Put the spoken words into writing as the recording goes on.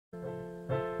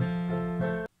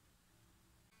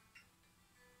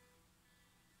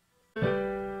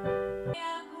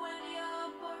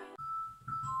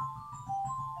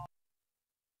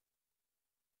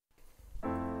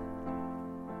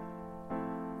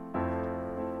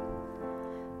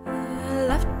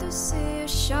to see you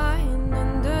shine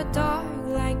in the dark,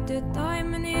 like the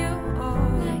diamond you are,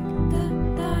 like the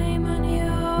diamond you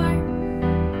are.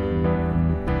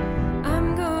 I'm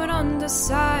good on the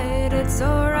side, it's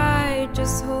alright,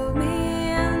 just hold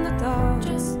me in the dark,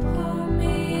 just hold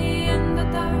me in the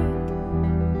dark.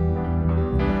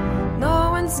 No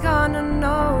one's gonna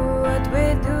know what we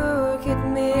do. Hit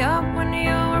me up when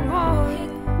you were bored,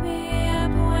 hit me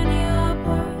up when you were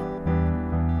bored.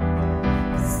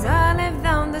 'Cause I live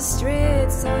down the street,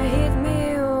 so hit me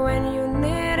when you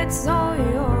need it, it's all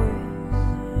yours.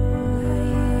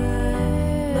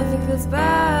 Nothing feels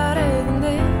better than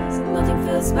this, nothing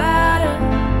feels better.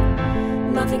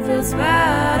 Nothing feels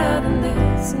better than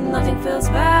this, nothing feels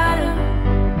better.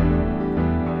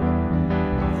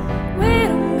 We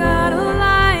don't gotta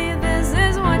lie, this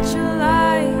is what you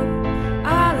like,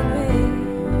 I'll admit.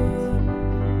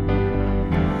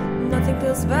 Nothing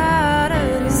feels better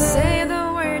than this. You say that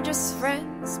we're just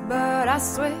friends, but I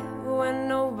swear when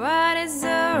nobody's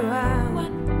around,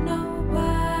 when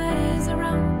nobody's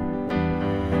around,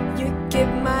 you keep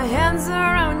my hands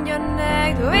around your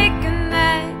neck, we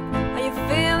connect. Are you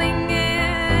feeling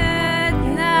it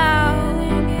now?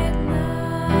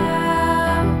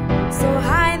 So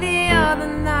high the other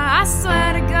night, I swear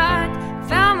to God,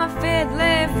 felt my feet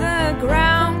leave the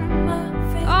ground.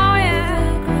 Oh yeah,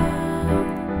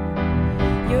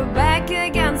 you're back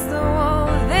against the wall,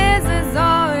 this is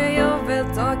all you've been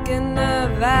talking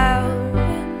about.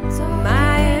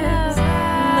 My hands,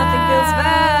 nothing feels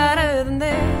better than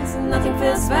this, nothing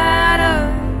feels better.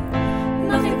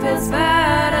 Nothing feels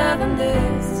better than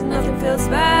this, nothing feels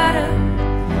better.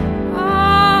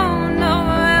 Oh no,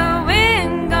 we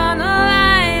ain't gonna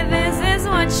lie, this is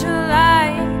what you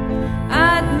like,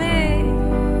 admit.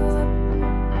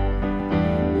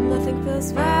 Nothing feels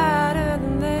better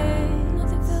than this,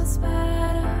 nothing feels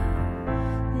better.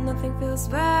 Nothing feels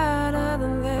better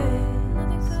than this,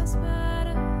 nothing feels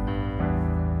better.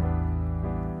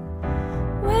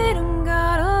 We don't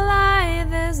gotta lie,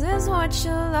 this is what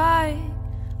you like,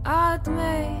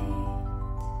 admit.